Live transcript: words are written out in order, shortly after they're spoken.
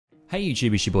Hey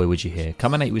YouTube, it's your boy Widgie here,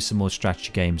 coming at you with some more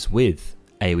strategy games with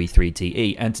AoE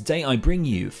 3DE, and today I bring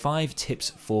you 5 tips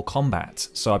for combat.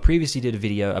 So I previously did a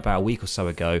video about a week or so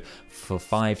ago for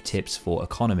 5 tips for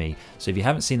economy. So if you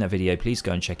haven't seen that video, please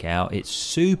go and check it out. It's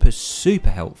super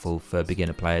helpful for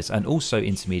beginner players and also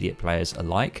intermediate players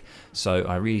alike. So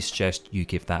I really suggest you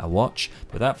give that a watch.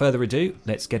 But without further ado,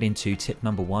 let's get into tip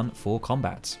number 1 for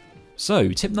combat.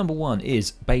 So tip number 1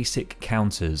 is basic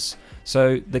counters.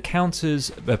 So the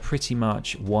counters are pretty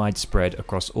much widespread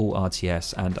across all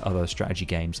RTS and other strategy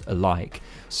games alike.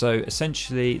 So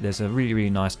essentially there's a really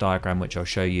nice diagram which I'll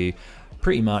show you.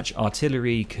 Pretty much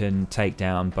artillery can take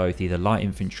down both either light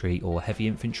infantry or heavy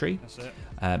infantry.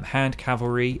 Hand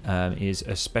cavalry is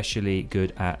especially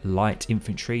good at light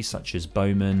infantry such as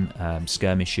bowmen,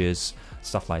 skirmishers,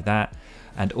 stuff like that.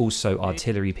 And also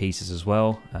artillery pieces as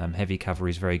well. Heavy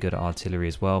cavalry is very good at artillery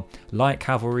as well. Light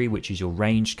cavalry, which is your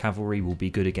ranged cavalry, will be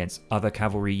good against other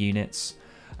cavalry units,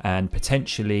 and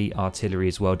potentially artillery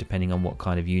as well, depending on what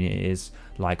kind of unit it is.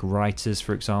 Like reiters,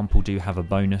 for example, do have a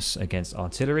bonus against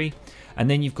artillery. And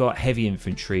then you've got heavy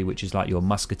infantry, which is like your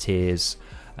musketeers,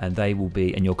 and they will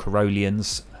be, and your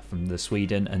Karolians from the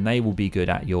Sweden, and they will be good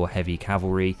at your heavy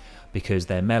cavalry because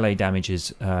their melee damage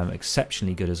is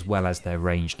exceptionally good, as well as their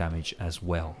range damage as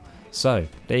well. So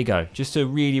there you go, just a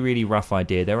really rough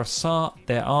idea. There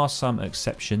are some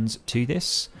exceptions to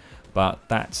this, but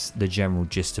that's the general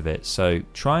gist of it. So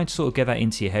try and sort of get that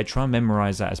into your head, try and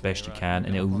memorize that as best you can,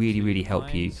 and it will really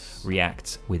help you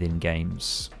react within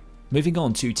games. Moving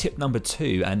on to tip number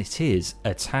 2, and it is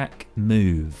attack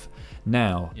move.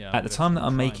 Now, at the time that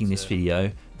I'm making this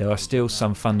video, there are still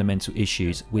some fundamental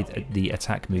issues with the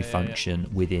attack move function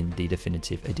within the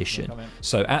definitive edition.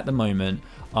 So at the moment,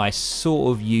 I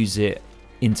sort of use it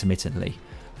intermittently.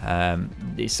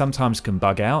 It sometimes can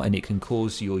bug out and it can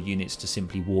cause your units to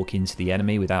simply walk into the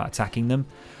enemy without attacking them.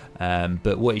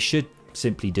 But what it should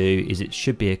simply do is it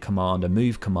should be a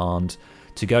move command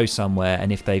to go somewhere, and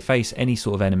if they face any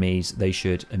sort of enemies, they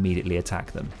should immediately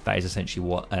attack them. That is essentially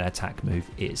what an attack move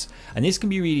is. And this can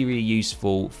be really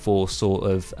useful for sort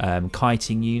of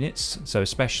kiting units, so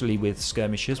especially with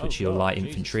skirmishers, which are your light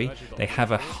infantry. They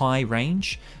have a high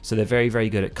range, so they're very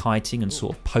good at kiting and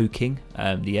sort of poking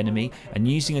the enemy, and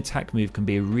using attack move can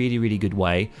be a really good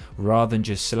way, rather than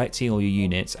just selecting all your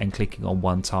units and clicking on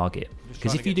one target.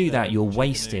 Because if you do that, you're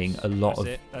wasting a lot of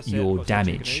your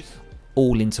damage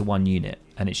all into one unit,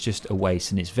 and it's just a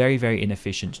waste, and it's very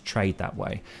inefficient to trade that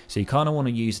way. So you kind of want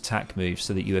to use attack moves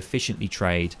so that you efficiently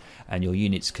trade and your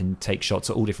units can take shots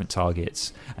at all different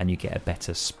targets and you get a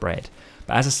better spread.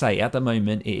 But as I say, at the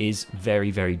moment it is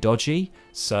very dodgy,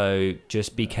 so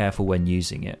just be careful when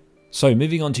using it. So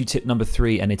moving on to tip number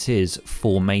 3, and it is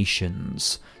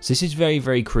formations. So this is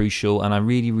very crucial, and I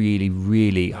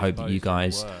really hope that you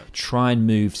guys try and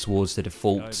move towards the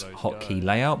default hotkey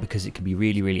layout, because it can be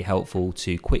really helpful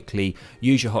to quickly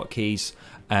use your hotkeys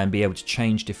and be able to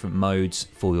change different modes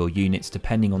for your units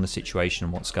depending on the situation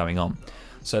and what's going on.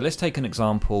 So let's take an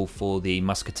example for the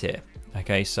musketeer.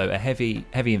 Okay, so a heavy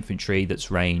infantry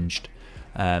that's ranged.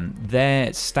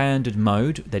 Their standard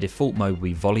mode, their default mode will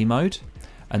be volley mode,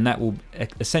 and that will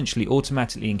essentially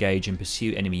automatically engage and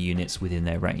pursue enemy units within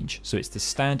their range. So it's the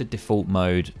standard default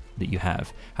mode that you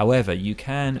have. However, you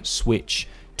can switch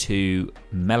to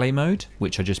melee mode,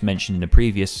 which I just mentioned in a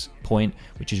previous point,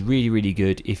 which is really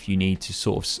good if you need to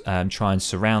sort of try and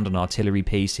surround an artillery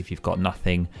piece if you've got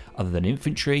nothing other than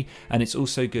infantry, and it's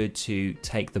also good to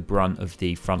take the brunt of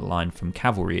the front line from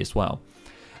cavalry as well.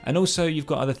 And also you've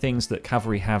got other things that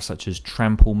cavalry have, such as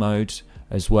trample mode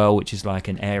as well, which is like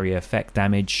an area effect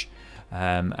damage,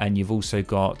 and you've also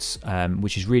got,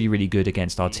 which is really good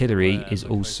against artillery, is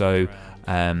also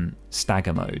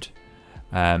stagger mode.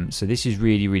 So this is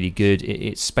really good.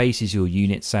 It spaces your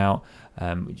units out,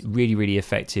 really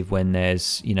effective when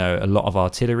there's, you know, a lot of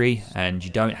artillery and you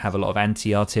don't have a lot of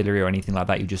anti-artillery or anything like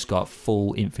that. You've just got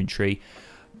full infantry.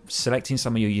 Selecting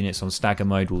some of your units on stagger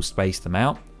mode will space them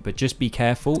out, but just be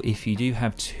careful. If you do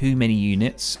have too many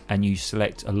units and you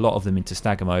select a lot of them into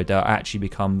stagger mode, they'll actually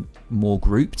become more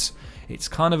grouped. It's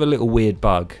kind of a little weird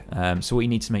bug, so what you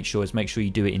need to make sure you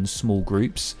do it in small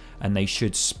groups, and they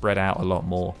should spread out a lot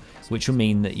more, which will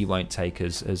mean that you won't take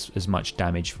as much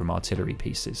damage from artillery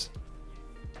pieces.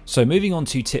 So moving on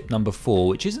to tip number 4,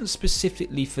 which isn't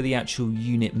specifically for the actual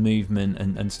unit movement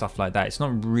and stuff like that. It's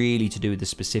not really to do with the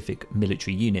specific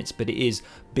military units, but it is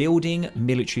building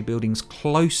military buildings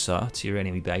closer to your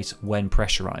enemy base when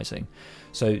pressurizing.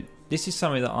 So this is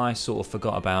something that I sort of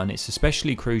forgot about, and it's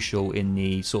especially crucial in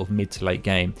the sort of mid to late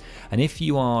game. And if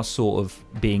you are sort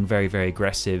of being very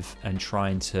aggressive and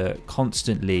trying to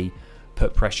constantly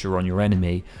put pressure on your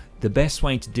enemy, the best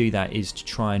way to do that is to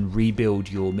try and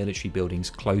rebuild your military buildings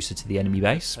closer to the enemy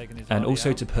base, and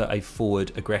also to put a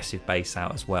forward aggressive base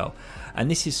out as well. And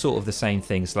this is sort of the same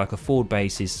thing. So like a forward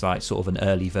base is like sort of an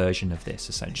early version of this,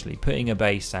 essentially putting a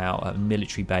base out, a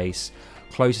military base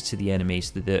closer to the enemy,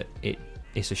 so that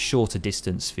it's a shorter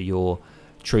distance for your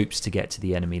troops to get to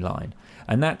the enemy line.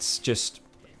 And that's just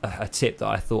a tip that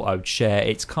I thought I would share.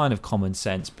 It's kind of common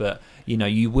sense, but you know,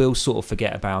 you will sort of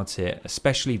forget about it,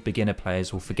 especially beginner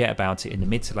players will forget about it in the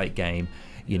mid to late game.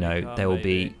 You know, they will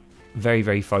be very,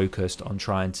 very focused on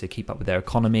trying to keep up with their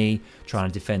economy, trying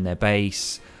to defend their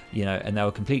base, you know, and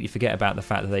they'll completely forget about the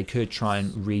fact that they could try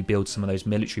and rebuild some of those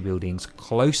military buildings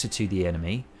closer to the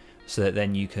enemy, so that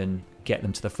then you can get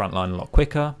them to the front line a lot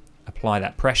quicker, apply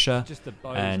that pressure,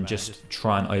 and just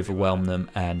try and overwhelm them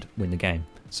and win the game.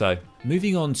 So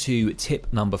moving on to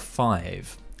tip number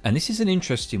 5, and this is an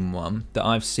interesting one that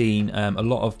I've seen a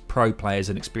lot of pro players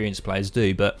and experienced players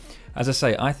do, but as I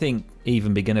say, I think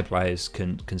even beginner players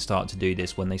can start to do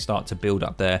this when they start to build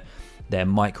up their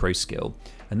micro skill,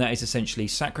 and that is essentially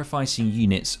sacrificing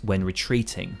units when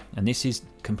retreating. And this is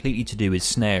completely to do with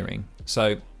snaring.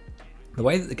 So the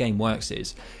way that the game works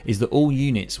is that all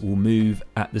units will move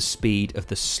at the speed of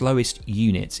the slowest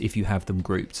units if you have them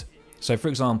grouped. So for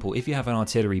example, if you have an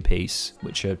artillery piece,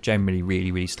 which are generally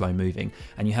really, really slow moving,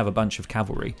 and you have a bunch of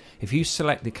cavalry, if you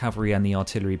select the cavalry and the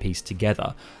artillery piece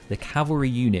together, the cavalry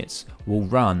units will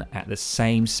run at the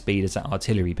same speed as that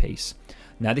artillery piece.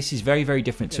 Now this is very, very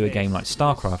different to a game like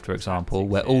StarCraft, for example,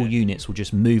 where all units will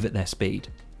just move at their speed.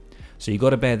 So you've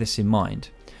got to bear this in mind.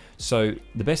 So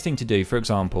the best thing to do, for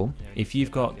example, if you've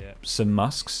got some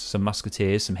musks, some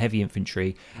musketeers, some heavy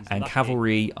infantry, and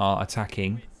cavalry are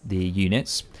attacking the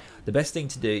units, the best thing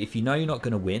to do, if you know you're not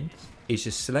going to win, is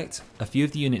just select a few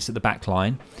of the units at the back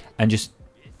line and just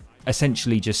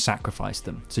essentially just sacrifice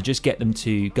them. So just get them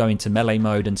to go into melee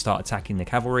mode and start attacking the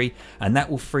cavalry, and that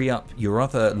will free up your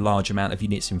other large amount of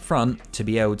units in front to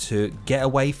be able to get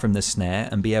away from the snare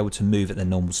and be able to move at their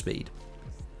normal speed.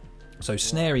 So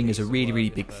snaring is a really, really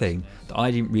big thing that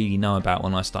I didn't really know about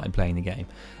when I started playing the game.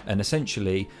 And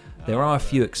essentially, there are a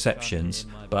few exceptions,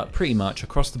 but pretty much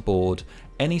across the board,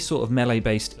 any sort of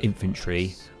melee-based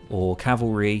infantry or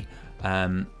cavalry,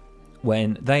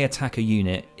 when they attack a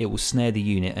unit, it will snare the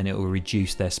unit and it will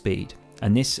reduce their speed.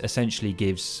 And this essentially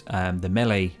gives the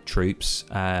melee troops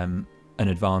an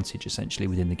advantage essentially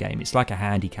within the game. It's like a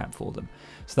handicap for them.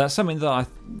 So that's something that I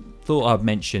thought I'd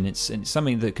mention. It's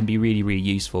something that can be really, really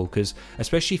useful, because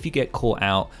especially if you get caught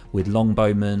out with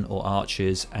longbowmen or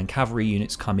archers and cavalry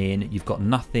units come in, you've got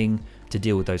nothing to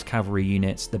deal with those cavalry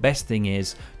units. The best thing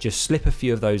is just slip a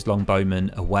few of those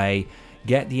longbowmen away,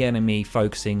 get the enemy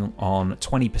focusing on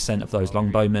 20% of those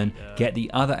longbowmen, get the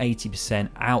other 80%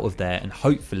 out of there, and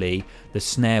hopefully the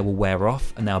snare will wear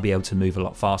off and they'll be able to move a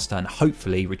lot faster and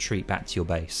hopefully retreat back to your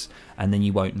base, and then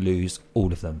you won't lose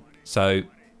all of them. So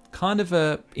kind of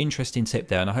a interesting tip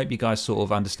there, and I hope you guys sort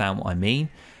of understand what I mean.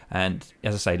 And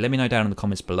as I say, let me know down in the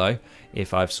comments below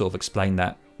if I've sort of explained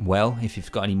that well. If you've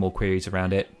got any more queries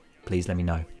around it, please let me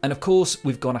know. And of course,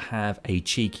 we've got to have a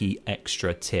cheeky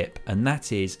extra tip, and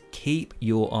that is keep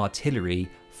your artillery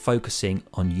focusing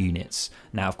on units.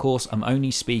 Now, of course, I'm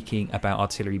only speaking about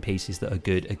artillery pieces that are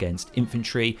good against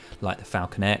infantry, like the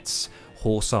falconets,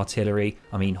 horse artillery.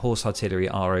 I mean, horse artillery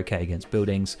are okay against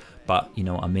buildings, but you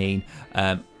know what I mean.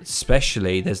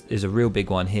 Especially, there's a real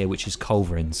big one here, which is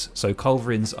culverins. So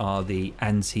culverins are the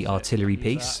anti-artillery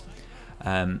piece.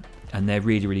 And they're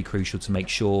really, really crucial to make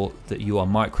sure that you are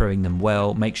microing them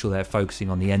well, make sure they're focusing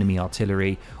on the enemy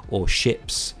artillery or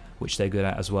ships, which they're good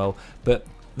at as well. But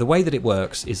the way that it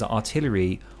works is that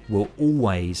artillery will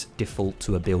always default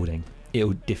to a building. It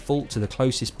will default to the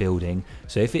closest building.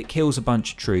 So if it kills a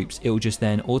bunch of troops, it will just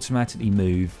then automatically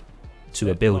move to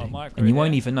a building, and you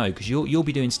won't even know, because you'll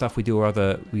be doing stuff with your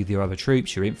other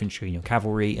troops, your infantry and your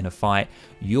cavalry in a fight.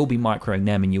 You'll be microing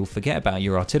them and you'll forget about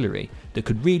your artillery that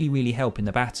could really, really help in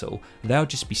the battle. They'll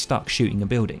just be stuck shooting a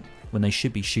building when they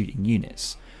should be shooting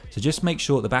units. So just make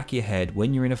sure at the back of your head,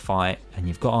 when you're in a fight and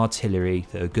you've got artillery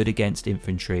that are good against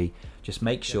infantry, just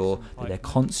make sure that they're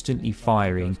constantly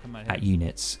firing at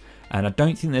units. And I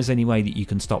don't think there's any way that you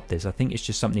can stop this. I think it's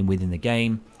just something within the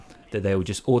game, that they will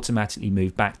just automatically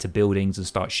move back to buildings and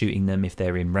start shooting them if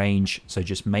they're in range. So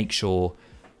just make sure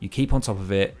you keep on top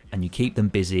of it and you keep them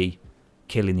busy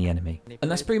killing the enemy. And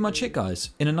that's pretty much it, guys,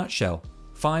 in a nutshell.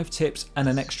 5 tips and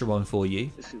an extra one for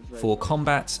you for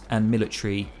combat and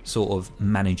military sort of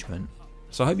management.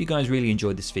 So I hope you guys really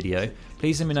enjoyed this video.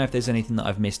 Please let me know if there's anything that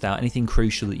I've missed out, anything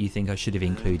crucial that you think I should have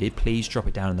included. Please drop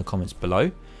it down in the comments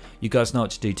below. You guys know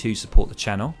what to do to support the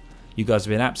channel. You guys have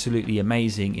been absolutely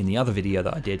amazing in the other video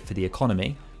that I did for the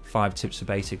economy. 5 tips for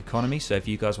basic economy. So if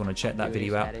you guys want to check that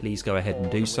video out, please go ahead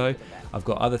and do so. I've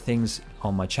got other things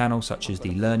on my channel, such as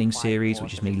the learning series,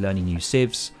 which is me learning new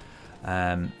civs.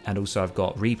 And also I've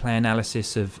got replay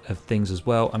analysis of things as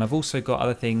well, and I've also got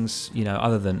other things, you know,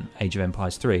 other than Age of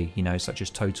Empires 3, you know, such as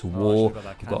Total War.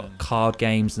 I've got card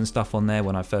games and stuff on there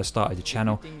when I first started the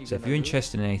channel. So if you're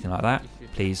interested in anything like that,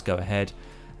 please go ahead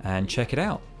and check it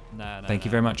out. Thank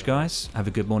you very much, guys. Have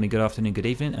a good morning, good afternoon, good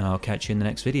evening, and I'll catch you in the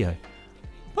next video.